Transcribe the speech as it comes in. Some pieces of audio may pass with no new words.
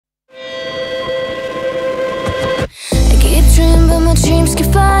dreams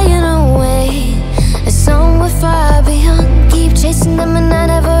keep flying away, and somewhere far beyond. Keep chasing them and I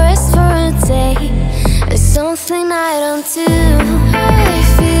never rest for a day. There's something I don't do. I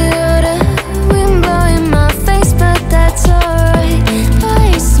feel the wind blowing my face, but that's alright.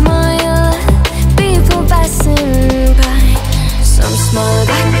 I smile at people passing by. Some smile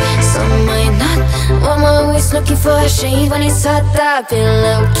back, some might not. I'm always looking for a shade when it's hot. I've been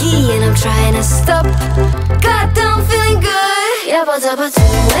low-key and I'm trying to stop. Goddamn, feeling good. Yeah, but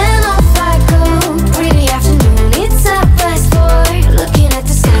when off I go. Pretty afternoon, it's 4:30. Looking at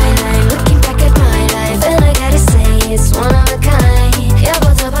the skyline, looking back at my life, and I gotta say it's one of a kind. Yeah,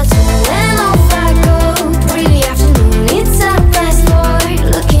 but when off I go. Pretty afternoon, it's 4:30.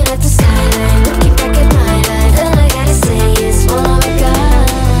 Looking at the skyline, looking back at my life, and I gotta say it's one of a kind.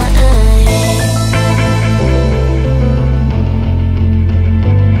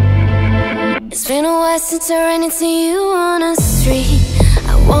 It's been a while since I ran into you on the street.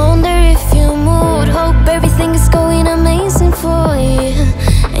 I wonder if you moved. Hope everything is going amazing for you,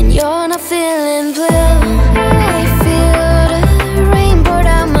 and you're not feeling blue. I feel the rain pour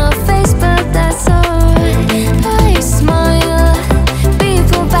down my face, but that's alright. I smile at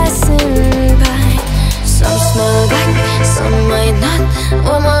people passing by. Some smile back, some might not.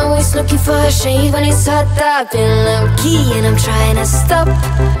 I'm always looking for a shade when it's hot. I've been low-key and I'm trying to stop.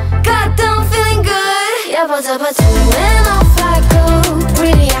 Goddamn, feeling good. Yeah, but when